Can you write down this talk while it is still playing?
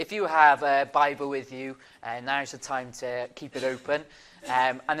If you have a Bible with you, now's the time to keep it open.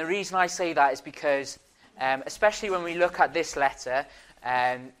 And the reason I say that is because, especially when we look at this letter,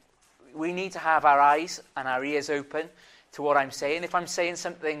 we need to have our eyes and our ears open to what I'm saying. If I'm saying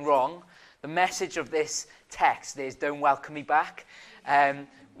something wrong, the message of this text is don't welcome me back,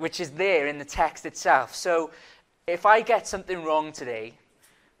 which is there in the text itself. So if I get something wrong today,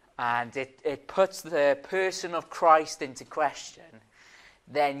 and it puts the person of Christ into question,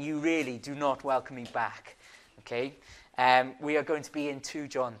 then you really do not welcome me back. Okay? We are going to be in 2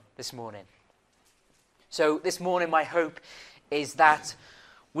 John this morning. So this morning my hope is that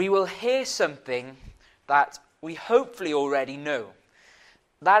we will hear something that we hopefully already know.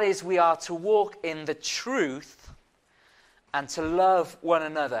 That is, we are to walk in the truth and to love one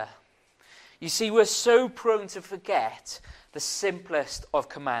another. You see, we're so prone to forget the simplest of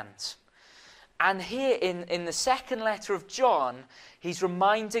commands. And here in the second letter of John, he's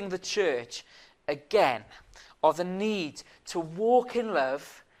reminding the church again of the need to walk in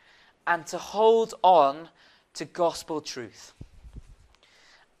love and to hold on to gospel truth.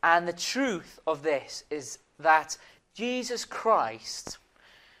 And the truth of this is that Jesus Christ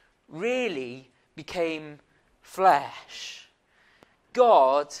really became flesh.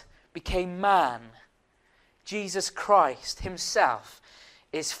 God became man. Jesus Christ himself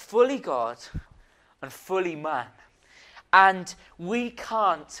is fully God and fully man. And we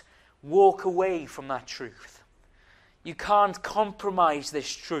can't walk away from that truth. You can't compromise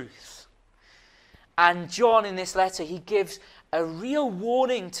this truth. And John in this letter, he gives a real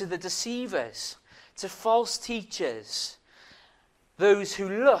warning to the deceivers, to false teachers, those who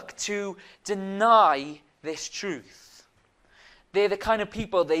look to deny this truth. They're the kind of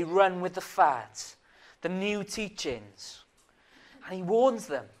people, they run with the fads, the new teachings. And he warns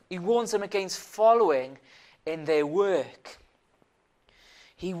them. He warns them against following in their work.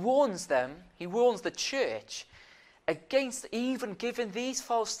 He warns them, he warns the church against even giving these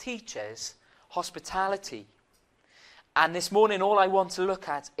false teachers hospitality. And this morning all I want to look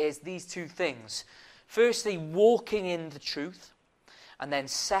at is these two things. Firstly, walking in the truth. And then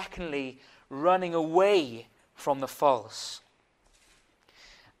secondly, running away from the false.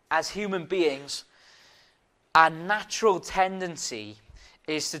 As human beings, our natural tendency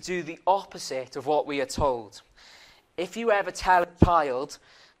is to do the opposite of what we are told. If you ever tell a child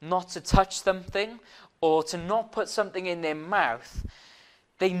not to touch something or to not put something in their mouth,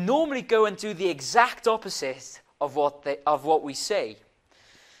 they normally go and do the exact opposite of what we say.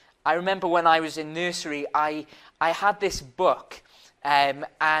 I remember when I was in nursery, I had this book, and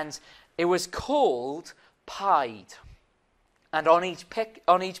it was called Pied. And on each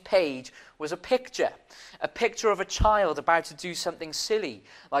page was a picture of a child about to do something silly,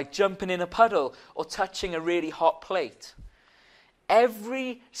 like jumping in a puddle or touching a really hot plate.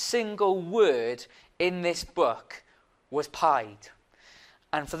 Every single word in this book was pied.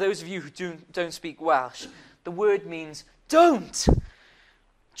 And for those of you who don't speak Welsh, the word means don't.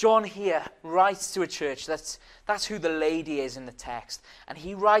 John here writes to a church, that's who the lady is in the text, and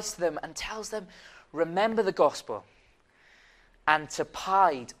he writes to them and tells them, remember the gospel. And to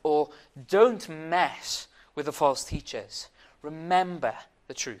pied, or don't mess with the false teachers. Remember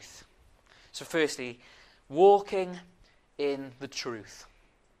the truth. So firstly, walking in the truth.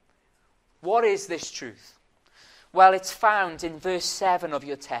 What is this truth? Well, it's found in verse 7 of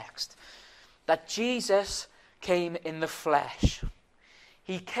your text, that Jesus came in the flesh.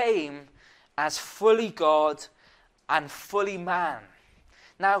 He came as fully God and fully man.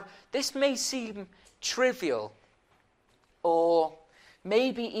 Now, this may seem trivial, or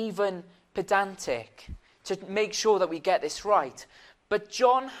maybe even pedantic, to make sure that we get this right. But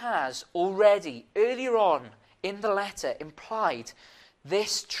John has already, earlier on in the letter, implied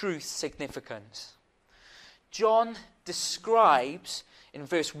this truth's significance. John describes, in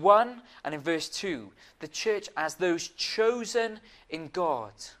verse 1 and in verse 2, the church as those chosen in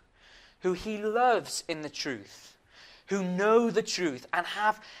God, who he loves in the truth, who know the truth and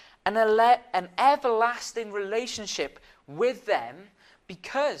have an everlasting relationship with them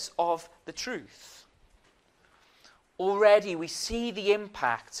because of the truth. Already we see the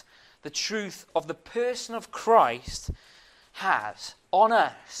impact the truth of the person of Christ has on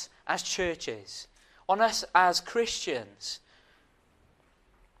us as churches, on us as Christians.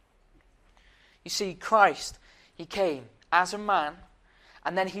 You see, Christ, he came as a man,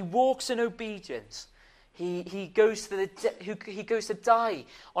 and then he walks in obedience. He goes to die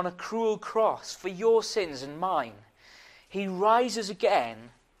on a cruel cross for your sins and mine. He rises again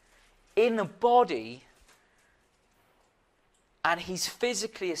in a body, and he's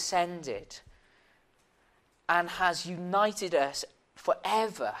physically ascended and has united us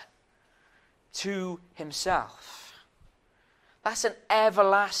forever to himself. That's an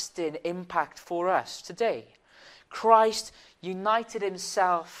everlasting impact for us today. Christ united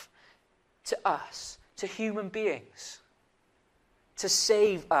himself to us, to human beings, to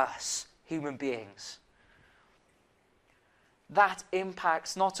save us, human beings. That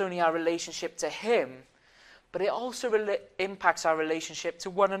impacts not only our relationship to him, but it also impacts our relationship to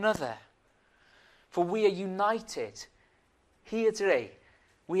one another. For we are united here today.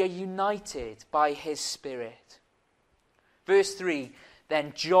 We are united by his Spirit. Verse 3,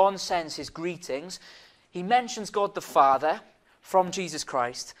 then John sends his greetings. He mentions God the Father from Jesus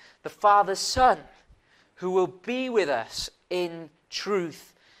Christ, the Father's Son, who will be with us in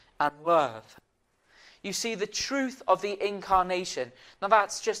truth and love. You see, the truth of the incarnation, now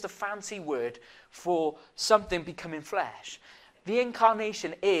that's just a fancy word for something becoming flesh. The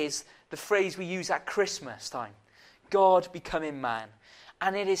incarnation is the phrase we use at Christmas time. God becoming man.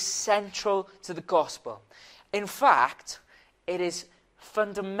 And it is central to the gospel. In fact, it is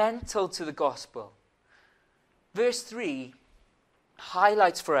fundamental to the gospel. Verse 3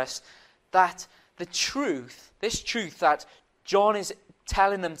 highlights for us that the truth, this truth that John is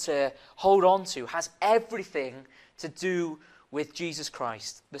telling them to hold on to, has everything to do with Jesus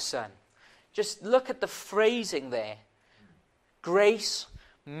Christ, the Son. Just look at the phrasing there. Grace,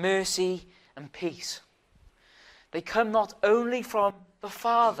 mercy, and peace. They come not only from the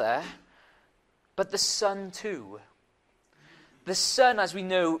Father, but the Son too. The Son, as we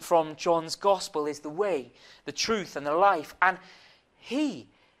know from John's Gospel, is the way, the truth, and the life. And he,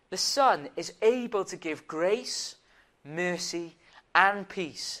 the Son, is able to give grace, mercy, and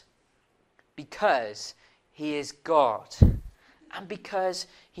peace because he is God and because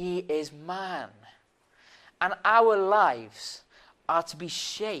he is man. And our lives are to be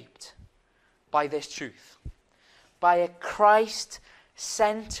shaped by this truth, by a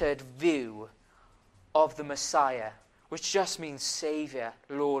Christ-centered view of the Messiah, which just means Saviour,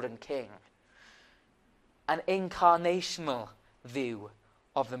 Lord and King. An incarnational view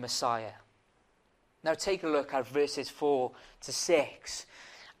of the Messiah. Now take a look at verses 4 to 6.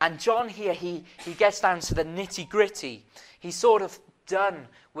 And John here, he gets down to the nitty-gritty. He's sort of done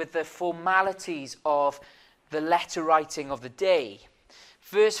with the formalities of the letter writing of the day.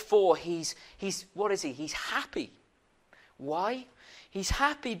 Verse 4, he's what is he? He's happy. Why? He's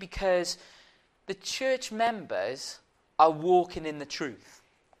happy because the church members are walking in the truth.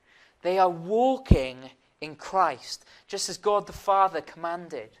 They are walking in Christ, just as God the Father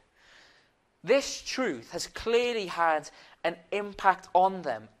commanded. This truth has clearly had an impact on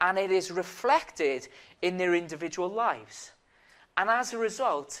them, and it is reflected in their individual lives. And as a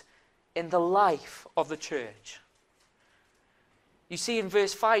result, in the life of the church. You see, in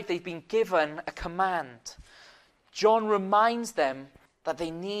verse 5, they've been given a command. John reminds them that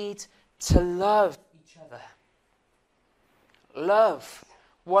they need to love each other. Love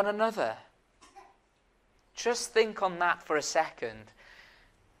one another. Just think on that for a second.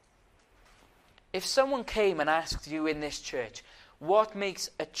 If someone came and asked you in this church, what makes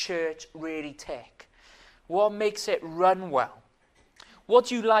a church really tick? What makes it run well? What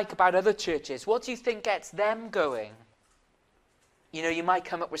do you like about other churches? What do you think gets them going? You know, you might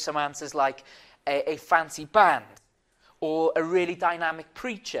come up with some answers like a fancy band or a really dynamic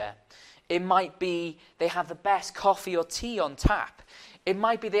preacher. It might be they have the best coffee or tea on tap. It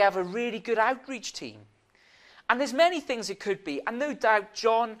might be they have a really good outreach team. And there's many things it could be. And no doubt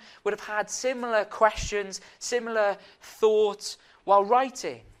John would have had similar questions, similar thoughts while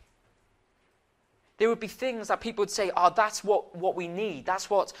writing. There would be things that people would say, oh, that's what we need. That's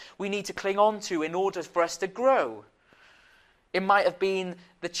what we need to cling on to in order for us to grow. It might have been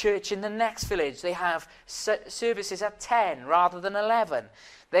the church in the next village. They have services at 10 rather than 11.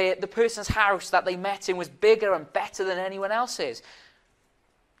 The person's house that they met in was bigger and better than anyone else's.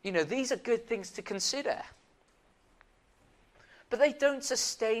 You know, these are good things to consider. But they don't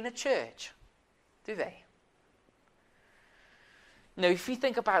sustain a church, do they? No, if you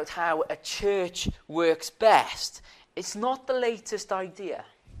think about how a church works best, it's not the latest idea.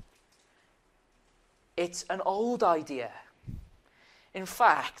 It's an old idea. In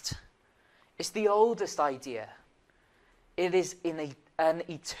fact, it's the oldest idea. It is an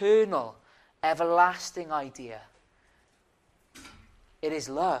eternal, everlasting idea. It is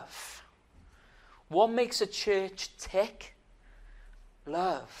love. What makes a church tick?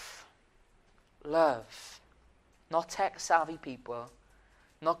 Love. Love. Not tech-savvy people,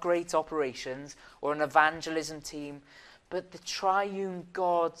 not great operations or an evangelism team, but the triune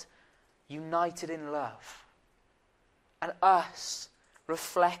God united in love. And us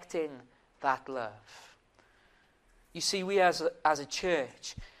reflecting that love. You see, we as a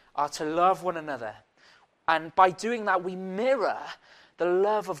church are to love one another. And by doing that, we mirror the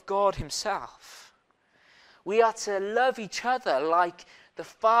love of God himself. We are to love each other like the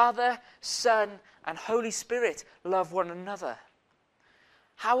Father, Son, and Holy Spirit love one another.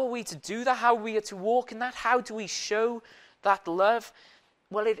 How are we to do that? How are we to walk in that? How do we show that love?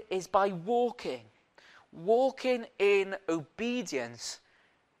 Well, it is by walking in obedience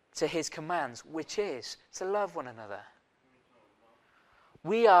to his commands, which is to love one another.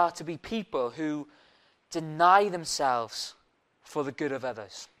 We are to be people who deny themselves for the good of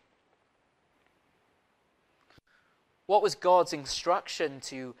others. What was God's instruction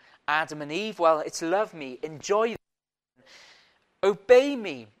to Adam and Eve? Well, it's love me, enjoy me, obey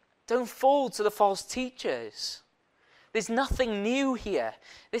me, don't fall to the false teachers. There's nothing new here.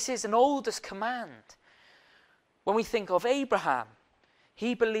 This is an oldest command. When we think of Abraham,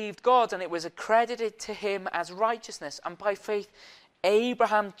 he believed God and it was accredited to him as righteousness. And by faith,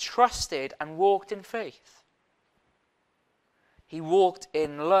 Abraham trusted and walked in faith. He walked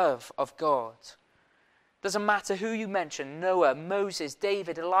in love of God. Doesn't matter who you mention, Noah, Moses,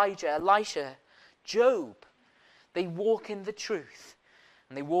 David, Elijah, Elisha, Job. They walk in the truth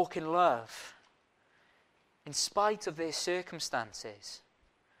and they walk in love. In spite of their circumstances,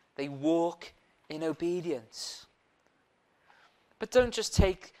 they walk in obedience. But don't just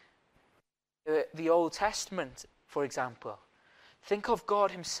take the Old Testament, for example. Think of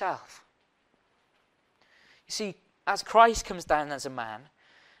God himself. You see, as Christ comes down as a man,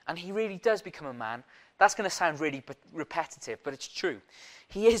 and he really does become a man, that's going to sound really repetitive, but it's true.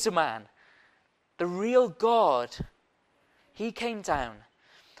 He is a man. The real God, he came down.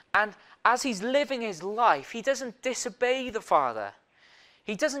 And as he's living his life, he doesn't disobey the Father.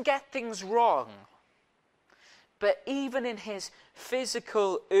 He doesn't get things wrong. But even in his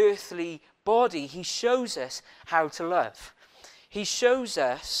physical, earthly body, he shows us how to love. He shows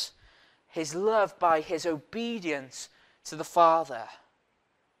us his love by his obedience to the Father.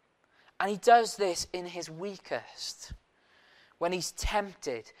 And he does this in his weakest. When he's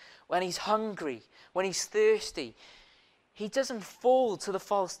tempted, when he's hungry, when he's thirsty. He doesn't fall to the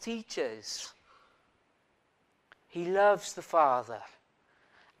false teachers. He loves the Father.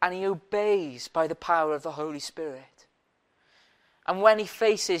 And he obeys by the power of the Holy Spirit. And when he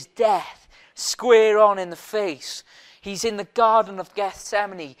faces death, square on in the face, he's in the Garden of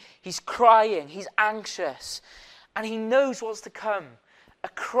Gethsemane, he's crying, he's anxious, and he knows what's to come. A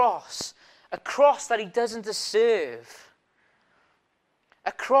cross that he doesn't deserve.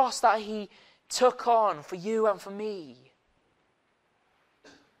 A cross that he took on for you and for me.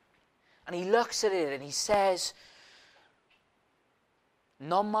 And he looks at it and he says,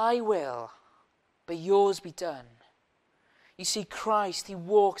 not my will, but yours be done. You see, Christ, he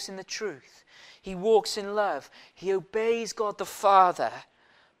walks in the truth. He walks in love. He obeys God the Father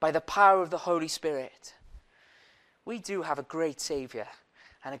by the power of the Holy Spirit. We do have a great Saviour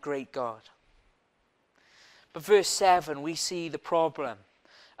and a great God. But verse 7, we see the problem,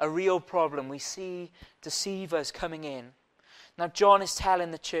 a real problem. We see deceivers coming in. Now, John is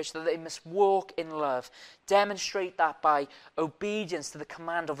telling the church that they must walk in love, demonstrate that by obedience to the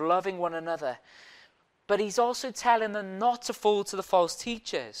command of loving one another. But he's also telling them not to fall to the false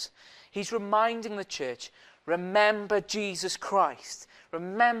teachers. He's reminding the church, remember Jesus Christ.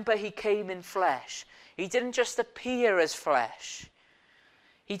 Remember he came in flesh. He didn't just appear as flesh.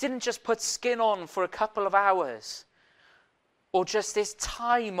 He didn't just put skin on for a couple of hours or just this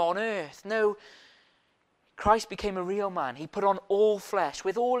time on earth. No, Christ became a real man. He put on all flesh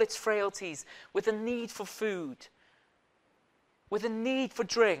with all its frailties, with a need for food, with a need for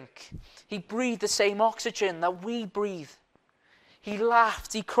drink. He breathed the same oxygen that we breathe. He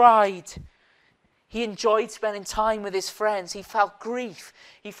laughed, he cried. He enjoyed spending time with his friends. He felt grief.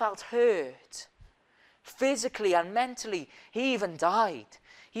 He felt hurt. Physically and mentally. He even died.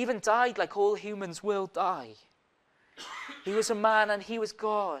 He even died like all humans will die. He was a man and he was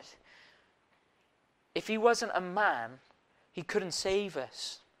God. If he wasn't a man, he couldn't save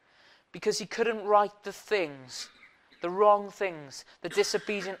us. Because he couldn't right the things, the wrong things, the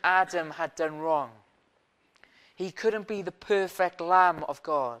disobedient Adam had done wrong. He couldn't be the perfect Lamb of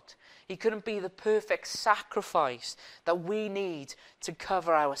God. He couldn't be the perfect sacrifice that we need to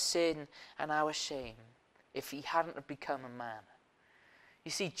cover our sin and our shame if he hadn't become a man. You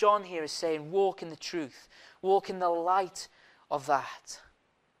see, John here is saying, walk in the truth. Walk in the light of that.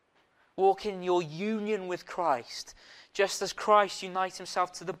 Walk in your union with Christ. Just as Christ unites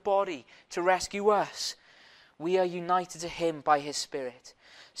himself to the body to rescue us, we are united to him by his Spirit,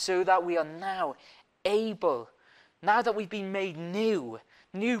 so that we are now able, now that we've been made new,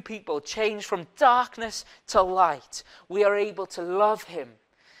 new people, changed from darkness to light, we are able to love him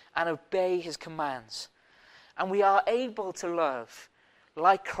and obey his commands. And we are able to love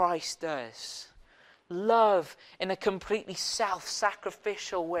like Christ does. Love in a completely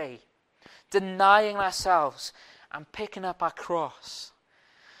self-sacrificial way, denying ourselves and picking up our cross.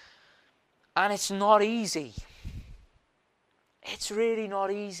 And it's not easy. It's really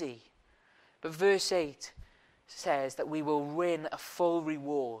not easy. But verse 8 says that we will win a full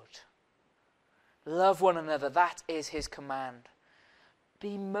reward. Love one another, that is his command.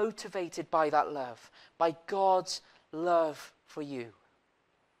 Be motivated by that love, by God's love for you.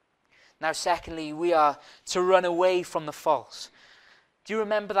 Now, secondly, we are to run away from the false. Do you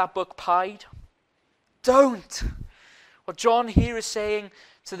remember that book, Pied? Don't! What John here is saying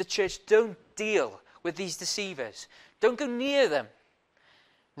to the church, don't deal with these deceivers. Don't go near them.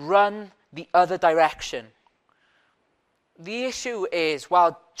 Run the other direction. The issue is,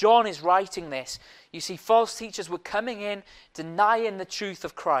 while John is writing this, you see false teachers were coming in, denying the truth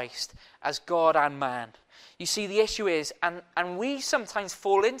of Christ as God and man. You see, the issue is, and we sometimes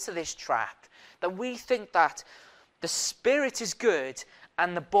fall into this trap, that we think that the spirit is good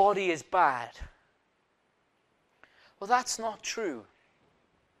and the body is bad. Well, that's not true.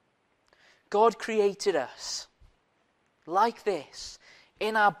 God created us like this,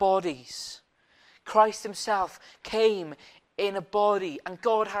 in our bodies. Christ himself came in a body, and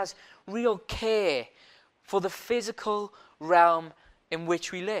God has real care for the physical realm in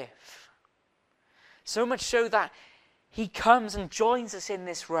which we live. So much so that he comes and joins us in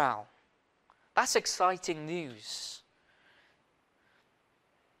this realm. That's exciting news.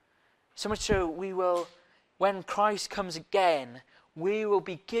 So much so we will, when Christ comes again, we will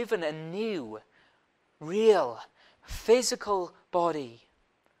be given a new, real, physical body.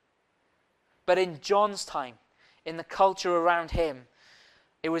 But in John's time, in the culture around him,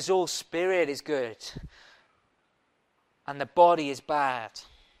 it was all spirit is good and the body is bad.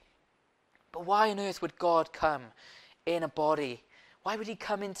 But why on earth would God come in a body? Why would he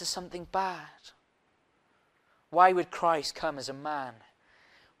come into something bad? Why would Christ come as a man?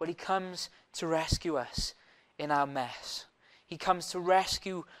 Well, he comes to rescue us in our mess. He comes to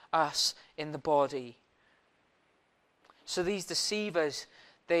rescue us in the body. So these deceivers,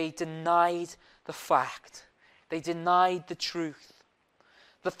 they denied the fact. They denied the truth.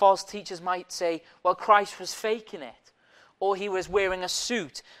 The false teachers might say, well, Christ was faking it, or he was wearing a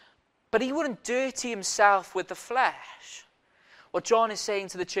suit, but he wouldn't dirty himself with the flesh. What John is saying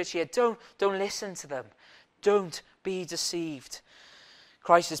to the church here, don't listen to them. Don't be deceived.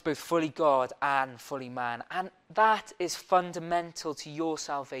 Christ is both fully God and fully man, and that is fundamental to your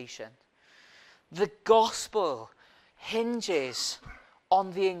salvation. The gospel hinges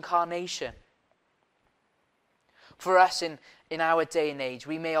on the incarnation. For us in our day and age,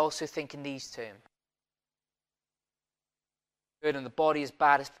 we may also think in these terms. Good and the body is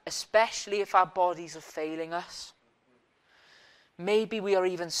bad, especially if our bodies are failing us. Maybe we are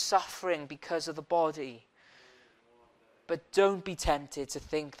even suffering because of the body. But don't be tempted to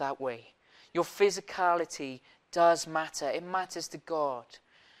think that way. Your physicality does matter. It matters to God.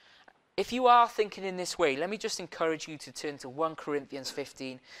 If you are thinking in this way, let me just encourage you to turn to 1 Corinthians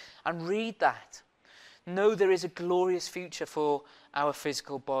 15 and read that. Know there is a glorious future for our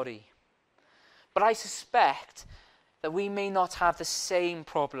physical body. But I suspect that we may not have the same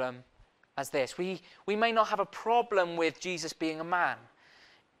problem as this. We may not have a problem with Jesus being a man.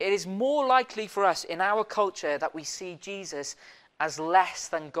 It is more likely for us in our culture that we see Jesus as less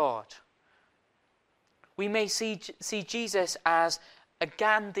than God. We may see Jesus as a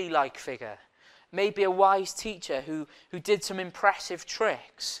Gandhi-like figure, maybe a wise teacher who did some impressive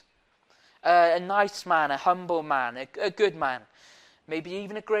tricks, a nice man, a humble man, a good man, maybe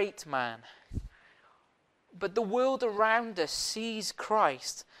even a great man. But the world around us sees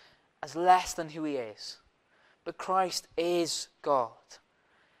Christ as less than who he is. But Christ is God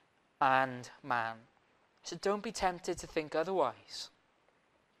and man. So don't be tempted to think otherwise.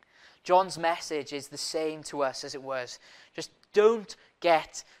 John's message is the same to us as it was. Just don't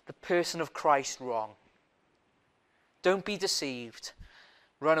get the person of Christ wrong. Don't be deceived.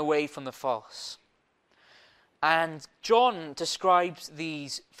 Run away from the false. And John describes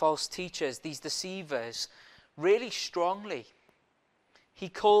these false teachers, these deceivers, really strongly. He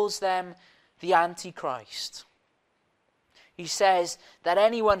calls them the Antichrist. He says that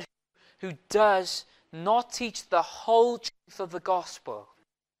anyone who does not teach the whole truth of the gospel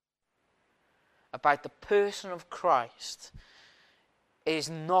about the person of Christ is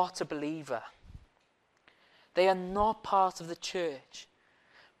not a believer. They are not part of the church.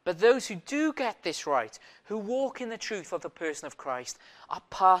 But those who do get this right, who walk in the truth of the person of Christ, are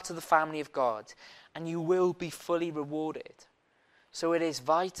part of the family of God, and you will be fully rewarded. So it is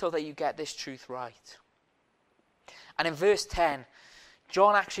vital that you get this truth right. And in verse 10,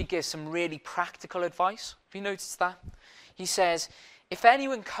 John actually gives some really practical advice. Have you noticed that? He says, if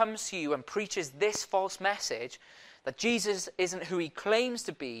anyone comes to you and preaches this false message, that Jesus isn't who he claims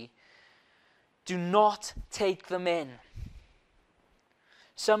to be, do not take them in.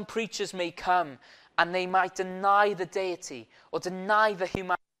 Some preachers may come and they might deny the deity or deny the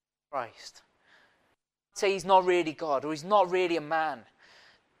humanity of Christ. Say he's not really God or he's not really a man.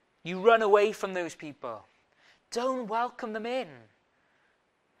 You run away from those people. Don't welcome them in.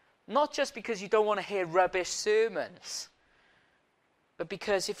 Not just because you don't want to hear rubbish sermons, but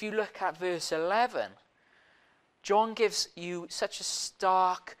because if you look at verse 11, John gives you such a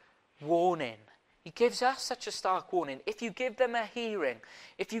stark warning. He gives us such a stark warning. If you give them a hearing,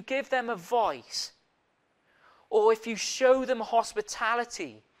 if you give them a voice, or if you show them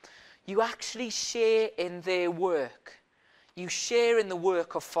hospitality, you actually share in their work. You share in the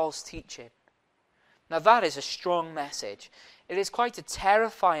work of false teaching. Now that is a strong message. It is quite a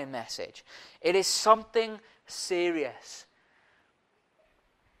terrifying message. It is something serious.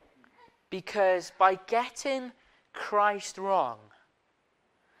 Because by getting Christ wrong,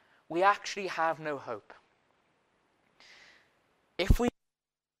 we actually have no hope. If we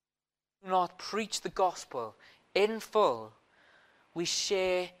do not preach the gospel in full, we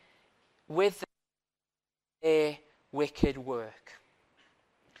share with their wicked work.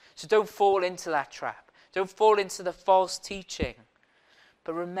 So don't fall into that trap. Don't fall into the false teaching.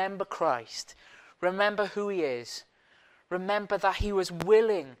 But remember Christ. Remember who he is. Remember that he was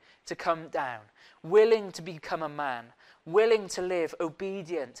willing to come down, willing to become a man, willing to live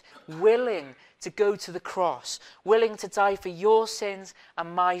obedient, willing to go to the cross, willing to die for your sins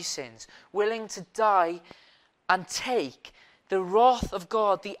and my sins, willing to die and take the wrath of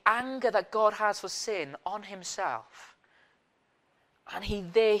God, the anger that God has for sin on himself. And he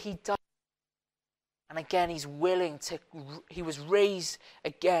died. And again, he was raised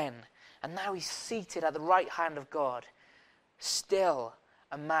again. And now he's seated at the right hand of God, still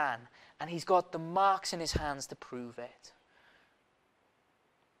a man. And he's got the marks in his hands to prove it.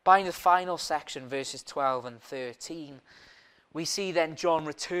 By the final section, verses 12 and 13, we see then John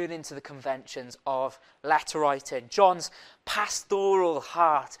returning to the conventions of letter writing. John's pastoral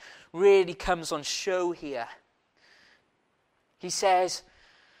heart really comes on show here. He says,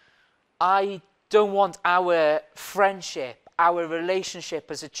 I don't want our friendship, our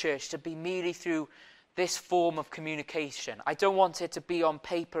relationship as a church to be merely through this form of communication. I don't want it to be on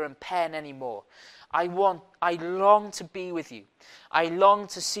paper and pen anymore. I long to be with you. I long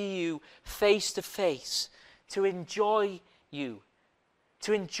to see you face to face, to enjoy you,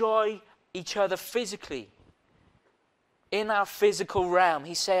 to enjoy each other physically. In our physical realm,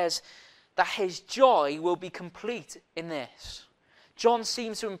 he says that his joy will be complete in this. John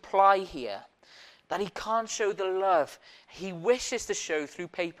seems to imply here that he can't show the love he wishes to show through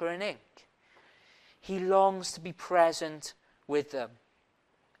paper and ink. He longs to be present with them.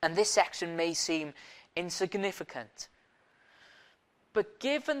 And this section may seem insignificant. But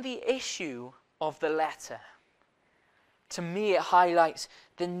given the issue of the letter, to me it highlights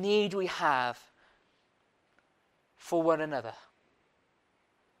the need we have for one another.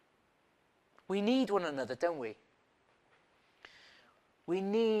 We need one another, don't we? We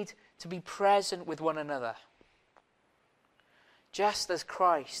need to be present with one another. Just as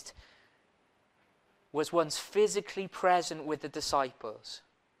Christ was once physically present with the disciples,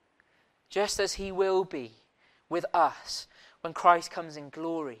 just as he will be with us when Christ comes in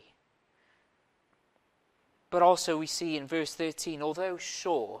glory. But also we see in verse 13, although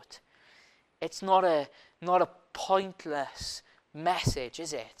short, it's not a pointless message,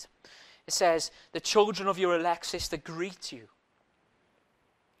 is it? It says, the children of your elect sister greet you.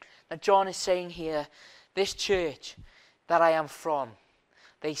 Now John is saying here, this church that I am from,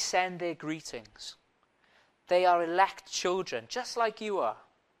 they send their greetings. They are elect children, just like you are.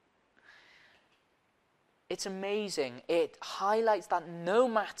 It's amazing. It highlights that no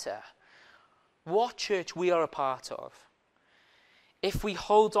matter what church we are a part of, if we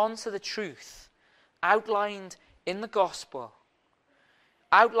hold on to the truth outlined in the gospel,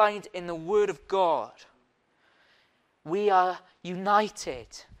 outlined in the word of God, we are united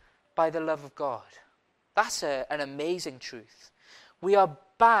by the love of God. That's an amazing truth. We are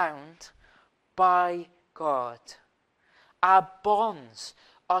bound by God. Our bonds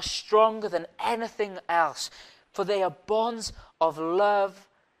are stronger than anything else, for they are bonds of love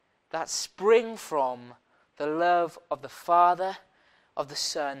that spring from the love of the Father of the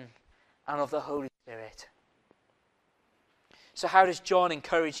Son, and of the Holy Spirit. So how does John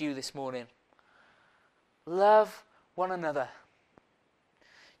encourage you this morning? Love one another,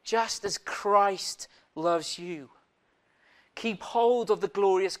 just as Christ loves you. Keep hold of the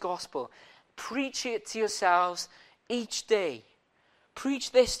glorious gospel. Preach it to yourselves each day.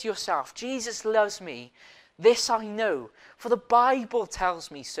 Preach this to yourself. Jesus loves me. This I know, for the Bible tells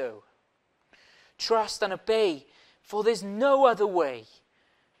me so. Trust and obey, for there's no other way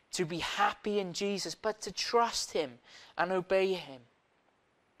to be happy in Jesus but to trust him and obey him.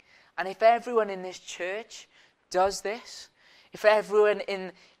 And if everyone in this church does this, if everyone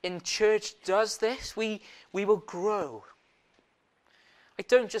in church does this, we will grow. I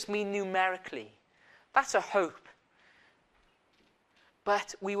don't just mean numerically. That's a hope.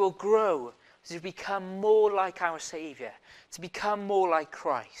 But we will grow to become more like our Saviour, to become more like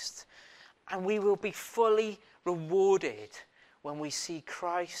Christ. And we will be fully rewarded when we see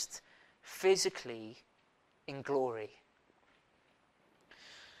Christ physically in glory.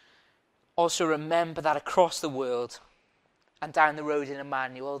 Also remember that across the world and down the road in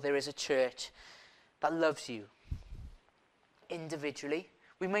Emmanuel, there is a church that loves you individually.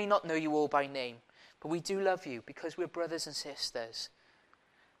 We may not know you all by name, but we do love you because we're brothers and sisters.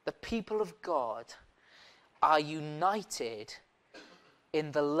 The people of God are united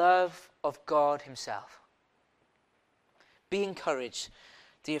in the love of God himself. Be encouraged,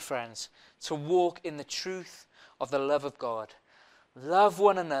 dear friends, to walk in the truth of the love of God. Love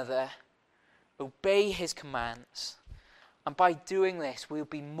one another, obey his commands, and by doing this, we'll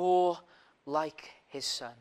be more like his Son.